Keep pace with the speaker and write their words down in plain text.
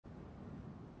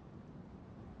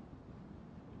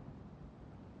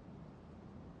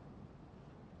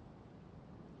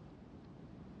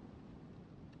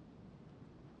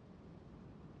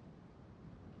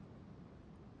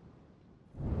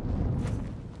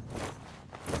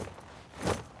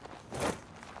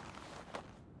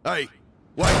Hey,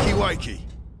 wakey wakey.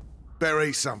 Better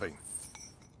eat something.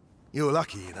 You're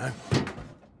lucky, you know.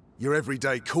 Your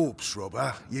everyday corpse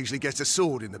robber usually gets a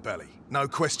sword in the belly, no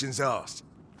questions asked.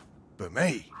 But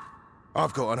me,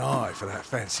 I've got an eye for that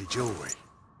fancy jewellery.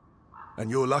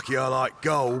 And you're lucky I like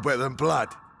gold better than blood,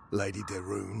 Lady de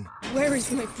Rune. Where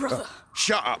is my brother?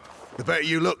 Shut up! The better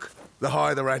you look, the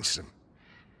higher the ransom.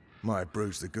 Might have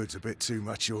bruised the goods a bit too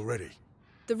much already.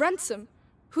 The ransom?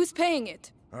 Who's paying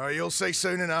it? Oh, you'll see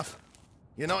soon enough.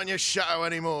 You're not in your shadow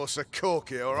anymore, so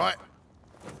cork it, all right?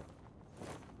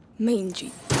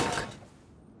 Mangy dog.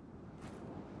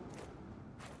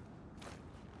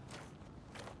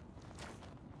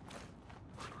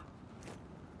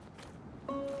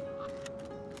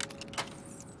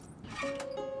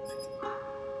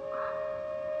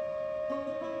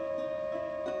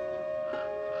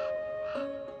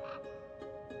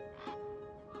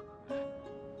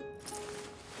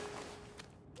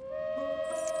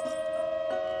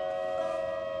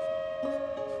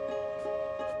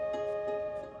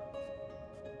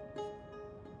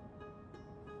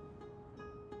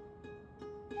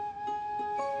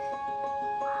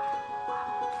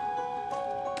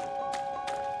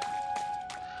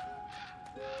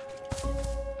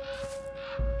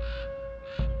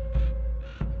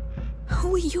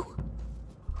 Who are you?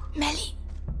 Melly.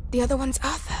 The other one's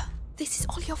Arthur. This is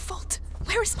all your fault.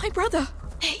 Where is my brother?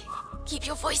 Hey, keep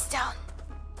your voice down.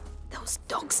 Those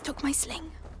dogs took my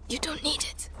sling. You don't need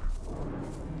it.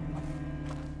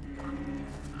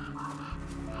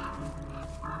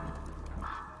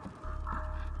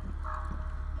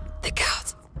 The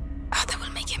guard. Arthur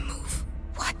will make him move.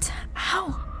 What?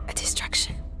 How? A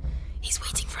distraction. He's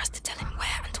waiting for us to tell him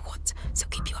where and what, so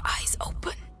keep your eyes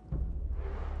open.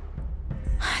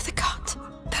 The cart.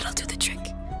 That'll do the trick.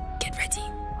 Get ready.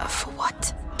 For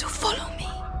what? To follow me.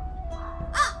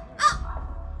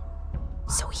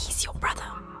 So he's your brother.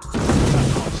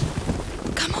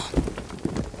 Come on.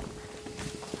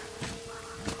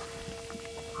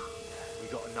 We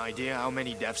got an idea how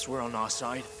many deaths were on our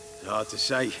side? Hard to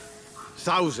say.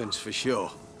 Thousands for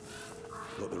sure.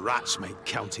 But the rats make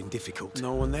counting difficult.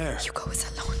 No one there. Hugo is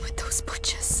alone with those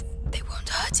butchers. They won't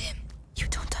hurt him. You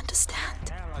don't understand.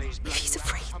 If he's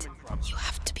afraid, you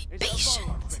have to be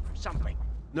patient.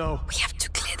 No. We have to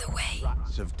clear the way.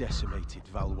 Rats have decimated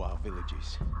Valois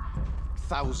villages.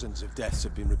 Thousands of deaths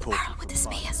have been reported. Barrel with the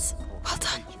spears. Well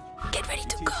done. Get ready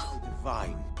to go.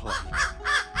 Divine plague.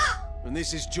 And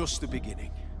this is just the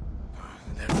beginning.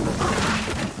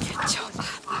 Good job,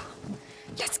 Arthur.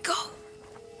 Let's go.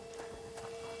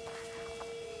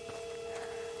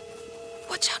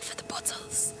 Watch out for the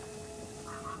bottles.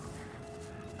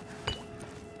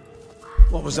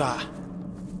 What was that?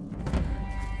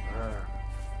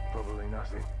 Probably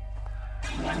nothing.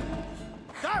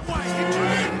 That way,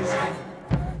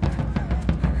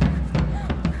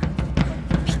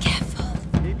 Be careful.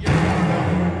 Keep your head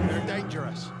down. They're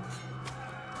dangerous.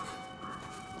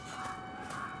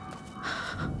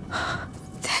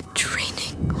 They're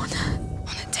draining on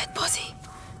a dead body.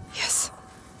 Yes,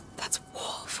 that's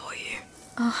war for you.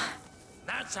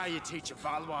 That's how you teach a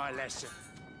Valois a lesson.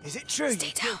 Is it true Stay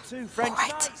you killed down. 2 French All right.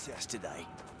 knights yesterday?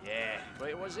 Yeah, but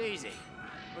it was easy.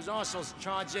 It was Arsenal's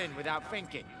charge in without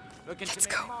thinking, looking Let's to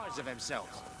make go. Mars of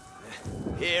themselves.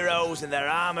 Heroes and their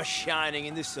armor shining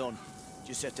in the sun.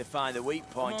 Just have to find the weak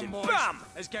point Come and on, boys. BAM!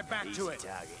 Let's get back to Easy it.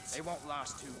 targets. They won't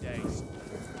last 2 days.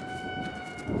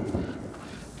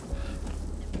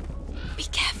 Be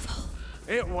careful.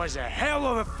 It was a hell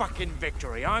of a fucking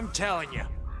victory, I'm telling you.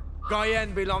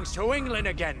 Guyenne belongs to England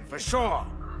again, for sure.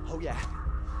 Oh yeah.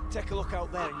 Take a look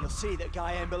out there and you'll see that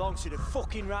Guyenne belongs to the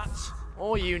fucking rats.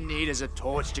 All you need is a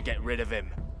torch to get rid of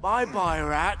him. Bye-bye,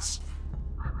 rats.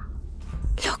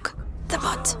 Look, the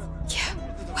bot. Yeah,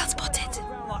 well spotted.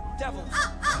 Around like devils.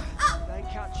 They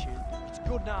catch you. It's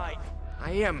good night.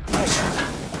 I am.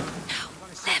 Now,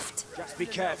 left. Just be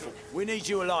careful. We need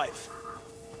you alive.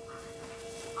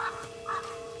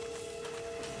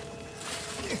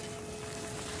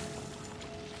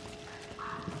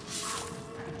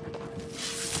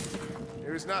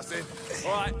 There is nothing.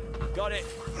 All right, got it.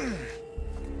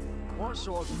 What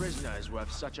sort of prisoner is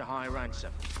worth such a high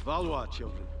ransom? Valois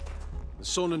children. The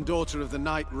son and daughter of the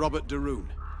knight Robert de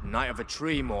Rune. Knight of a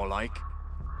tree, more like.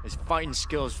 His fighting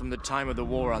skills from the time of the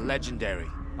war are legendary,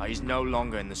 but he's no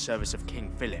longer in the service of King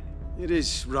Philip. It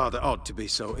is rather odd to be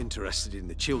so interested in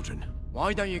the children.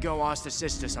 Why don't you go ask the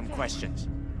sister some questions?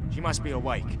 She must be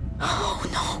awake. Oh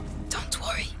no, don't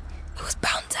worry. It was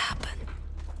bound to happen.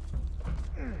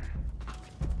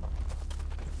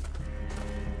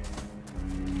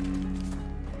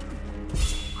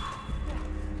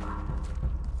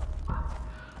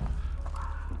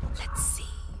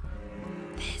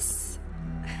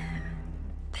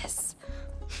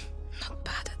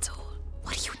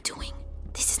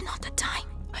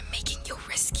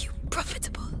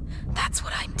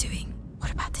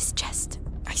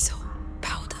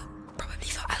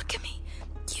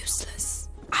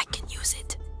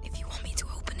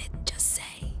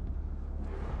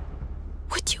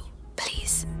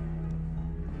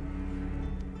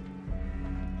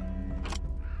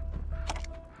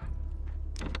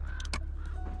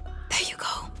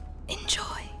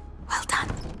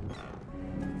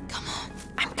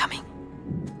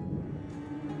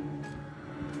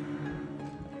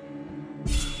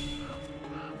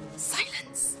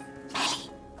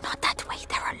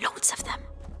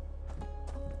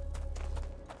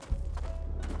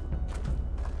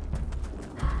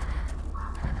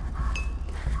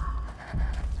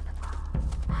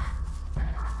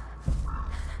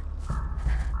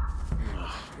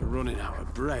 running out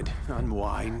of bread and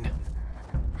wine.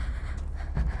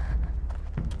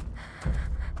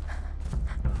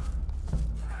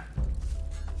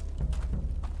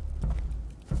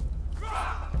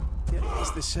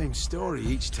 It's the same story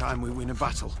each time we win a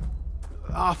battle.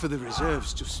 Half of the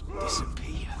reserves just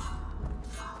disappear.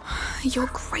 You're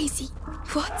crazy.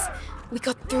 What? We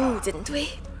got through, didn't we?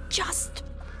 Just...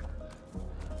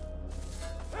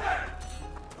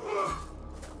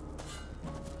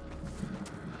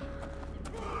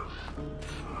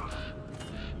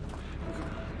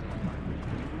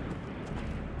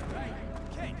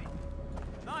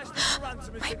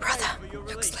 My brother.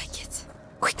 Looks like it.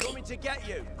 Quickly. Coming to get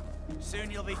you.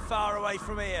 Soon you'll be far away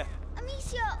from here.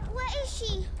 Amicia, where is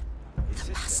she?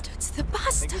 The bastards, the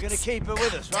bastards. Think we're gonna keep her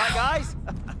with us, right, guys?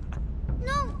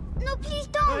 No, please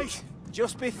don't. Hey,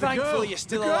 just be thankful you're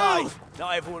still alive.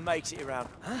 Not everyone makes it around.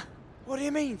 Huh? What do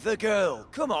you mean, the girl?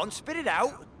 Come on, spit it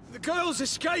out. The girl's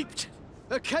escaped!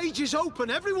 Her cage is open,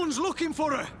 everyone's looking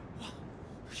for her!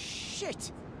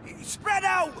 Shit! Spread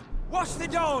out! Watch the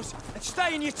doors and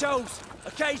stay on your toes.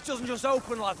 A cage doesn't just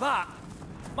open like that.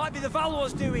 Might be the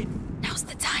Valor's doing. Now's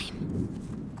the time.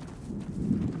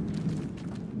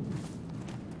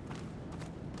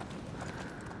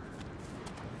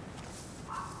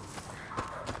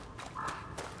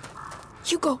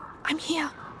 Hugo, I'm here.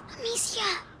 Amicia.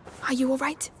 Are you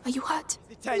alright? Are you hurt?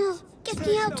 The tent. No, get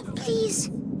me out, please.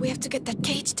 We have to get that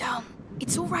cage down.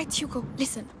 It's alright, Hugo.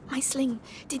 Listen, my sling.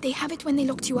 Did they have it when they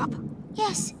locked you up?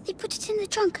 Yes, they put it in the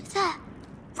trunk, there.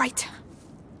 Right.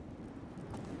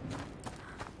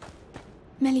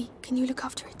 Melly, can you look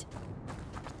after it?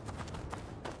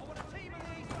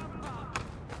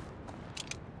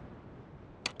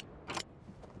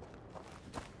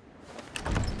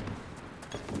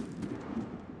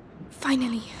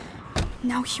 Finally.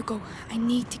 Now, Hugo, I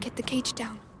need to get the cage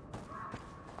down.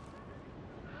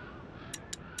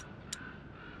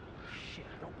 Shit,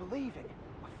 I don't believe it.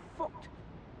 We're fucked.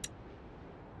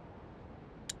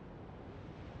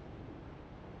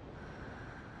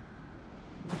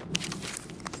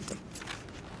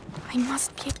 I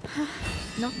must keep...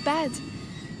 Not bad.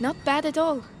 Not bad at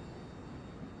all.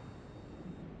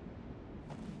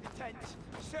 Tents.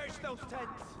 Search those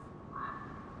tents.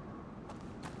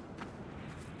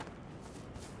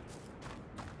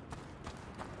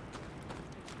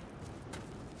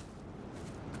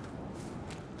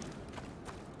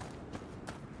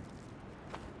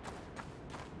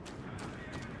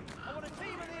 I want a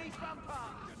team of the East Rampart.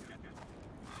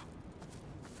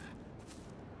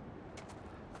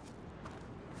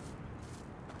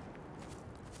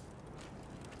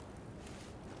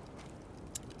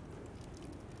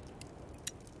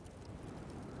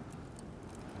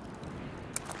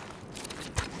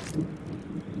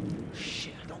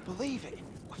 Shit, I don't believe it.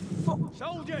 What fuck?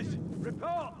 Soldiers,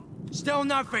 report! Still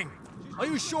nothing. Are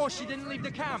you sure she didn't leave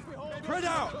the camp? Spread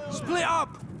out, split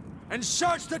up, and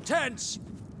search the tents.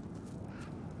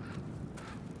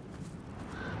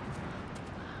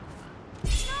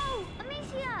 No,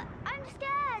 Amicia, I'm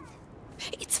scared.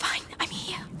 It's fine. I'm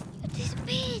here. You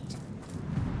disappeared.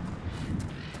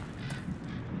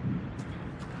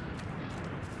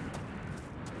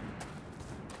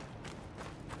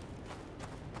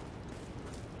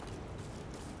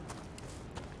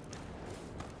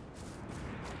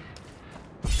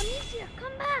 Amicia,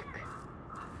 come back.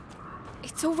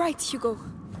 It's all right, Hugo.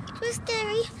 It was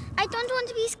scary. I don't want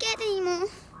to be scared anymore.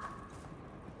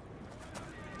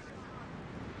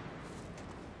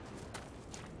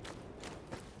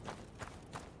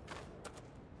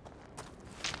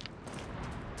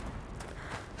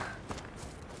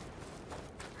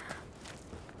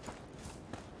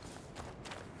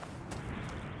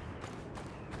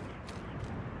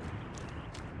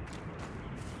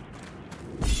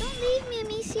 Don't leave me,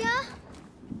 Amicia.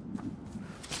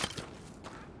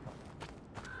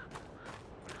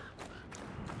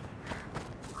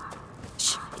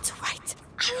 Shh, it's all right.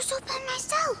 I was all by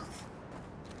myself.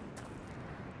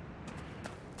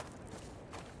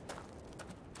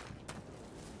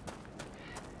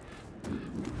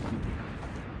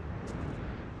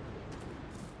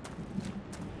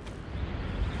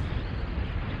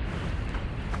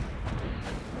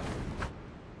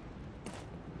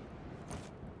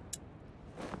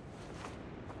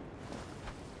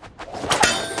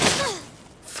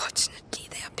 Fortunately,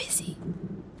 they are busy.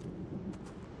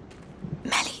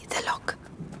 Melly, the lock.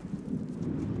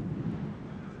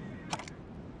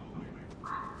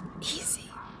 Easy.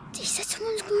 They said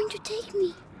someone's going to take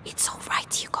me. It's all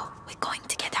right, Hugo. We're going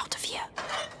to get out of here.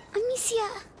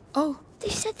 Amicia, Oh, they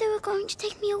said they were going to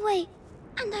take me away,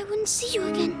 and I wouldn't see you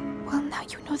again. well, now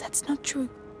you know that's not true.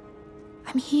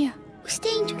 I'm here. We're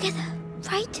staying together,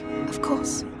 right? Of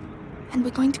course. And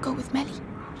we're going to go with Melly.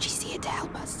 She's here to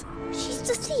help us. She's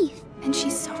the thief. And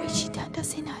she's sorry she turned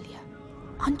us in earlier.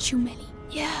 Aren't you, Melly?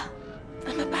 Yeah,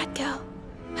 I'm a bad girl.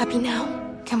 Happy now?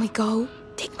 Can we go?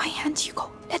 Take my hand,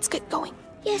 Hugo. Let's get going.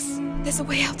 Yes. There's a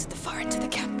way out at the far end of the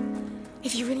camp.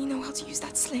 If you really know how to use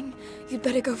that sling, you'd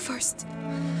better go first.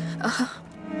 Uh-huh.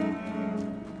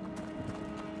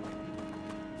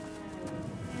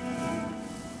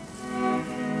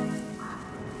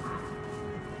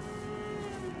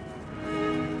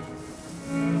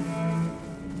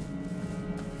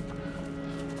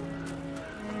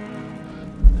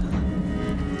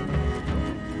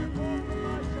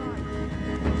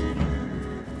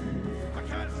 I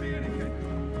can't see anything.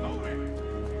 Over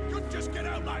it. Could just get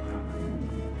out like that.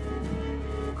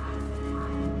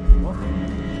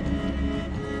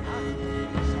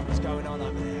 Something's going on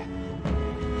over there.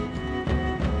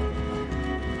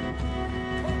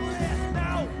 Over here!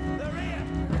 Now! They're here!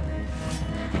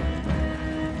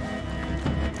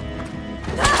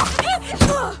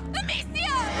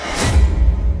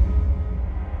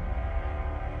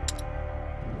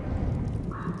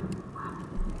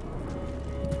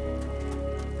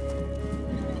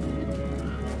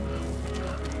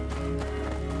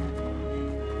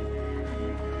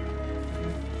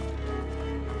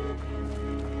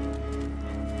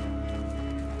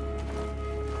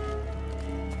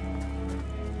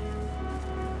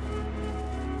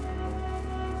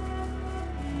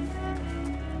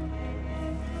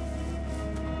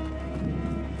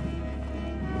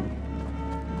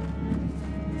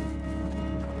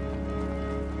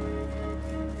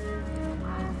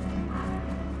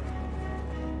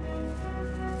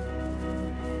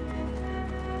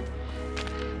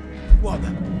 What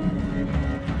the?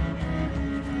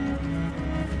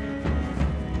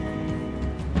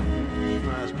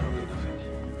 That's probably nothing.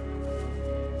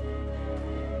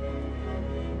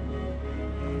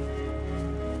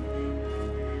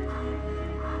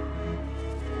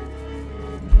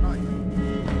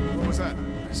 What was that?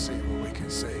 Let's see what we can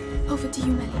see. Over to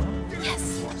you, Melly.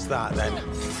 Yes. What's that then?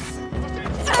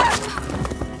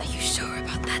 Are you sure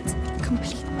about that?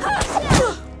 Completely.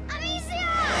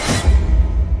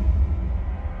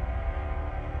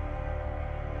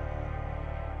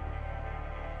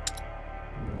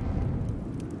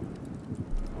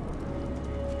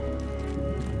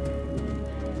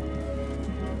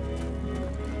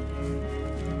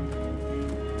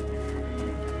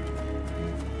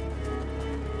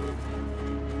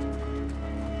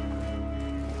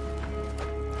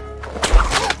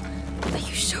 Are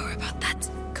you sure about that?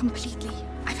 Completely.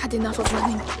 I've had enough of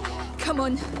running. Come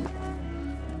on.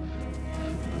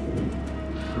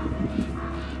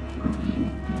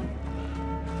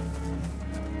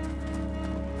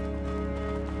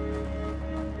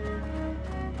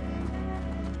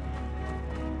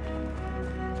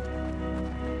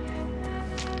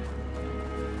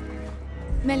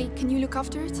 Melly, can you look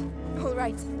after it? All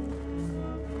right.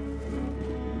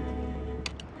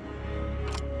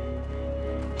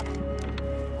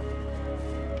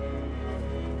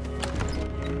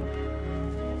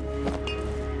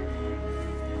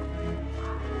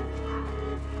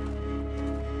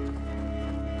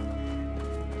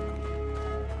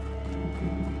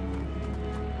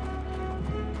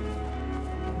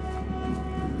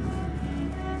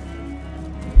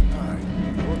 Alright,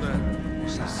 what the?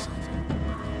 What's that?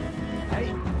 Hey,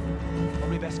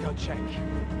 probably best go check.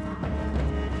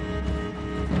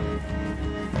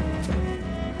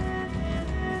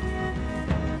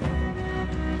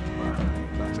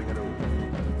 Nothing at all.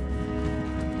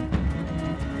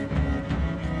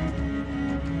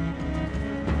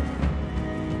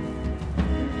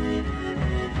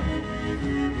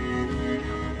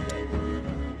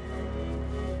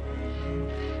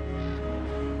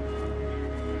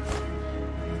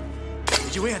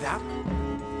 Did you hear that?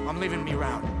 I'm leaving me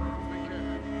round.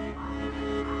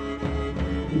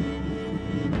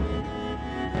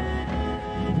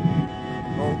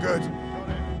 All good.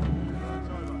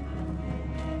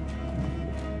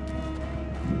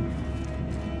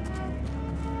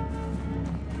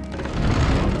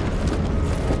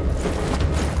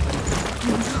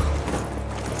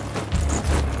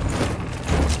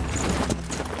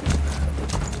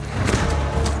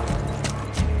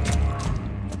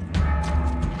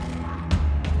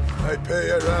 I pay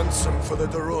a ransom for the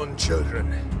Daron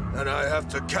children, and I have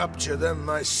to capture them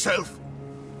myself.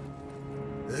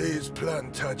 These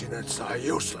Plantagenets are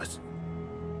useless.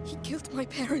 He killed my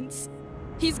parents.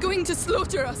 He's going to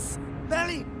slaughter us.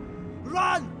 Melly!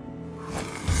 Run!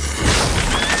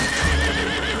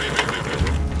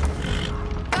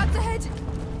 That's ahead.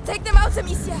 Take them out,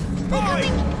 Amicia! They're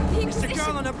coming! The It's the Inquisition.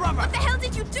 girl and her brother! What the hell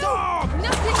did you do? Stop!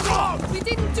 Nothing! Stop! We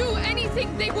didn't do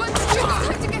anything! They want Hugo! It's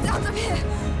time to get out of here!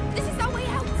 This is our way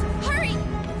out! Hurry!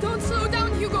 Don't slow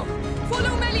down, Hugo!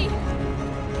 Follow Melly!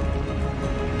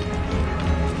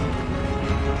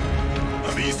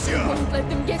 Amicia! Won't let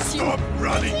them get you! Stop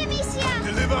running! Here, Amicia!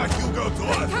 Deliver Hugo to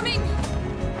us! Coming!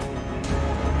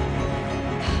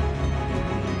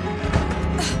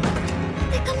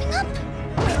 They're coming up!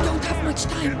 We don't have much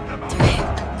time! Do it!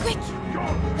 Quick!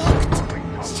 Locked!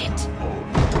 Shit!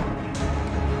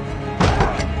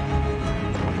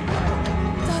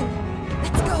 Done!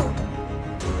 Let's go!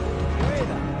 Where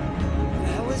the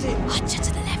hell is it? Archer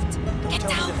to the left! Get Tell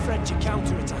me down! the French are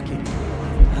counter-attacking.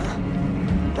 Huh?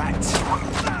 Right.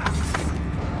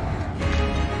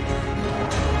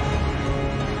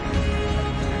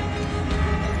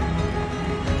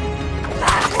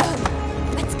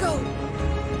 Let's go!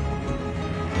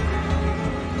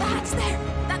 The hatch there!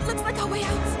 That looks like our way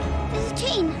out! There's a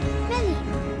chain. Melly.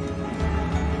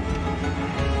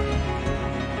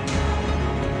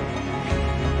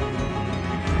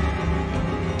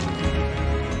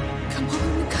 Come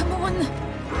on, come on!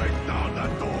 Break down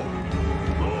that door!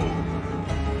 Move!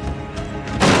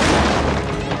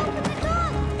 Open the door!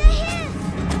 They're here!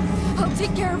 I'll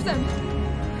take care of them!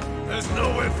 There's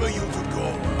nowhere for you to go.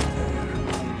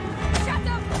 Shut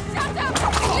up! Shut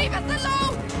up! Leave us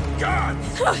alone! Guards!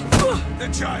 The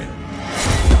child!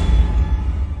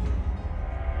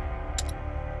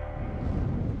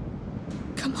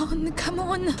 Come on, come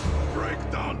on!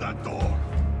 Break down that door!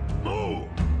 Move!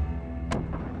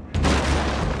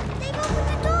 They've opened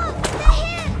the door! They're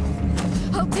here!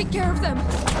 I'll take care of them!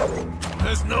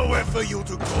 There's nowhere for you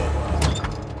to go.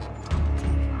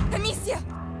 Amicia!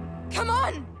 Come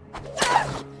on!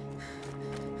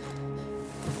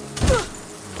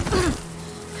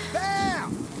 There!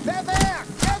 They're there!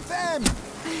 Get them!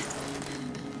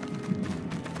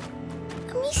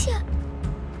 Amicia!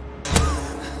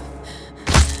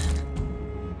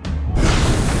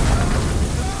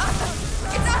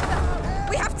 It's Arthur!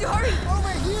 We have to hurry!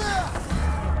 Over here!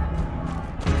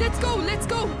 Let's go, let's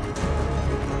go!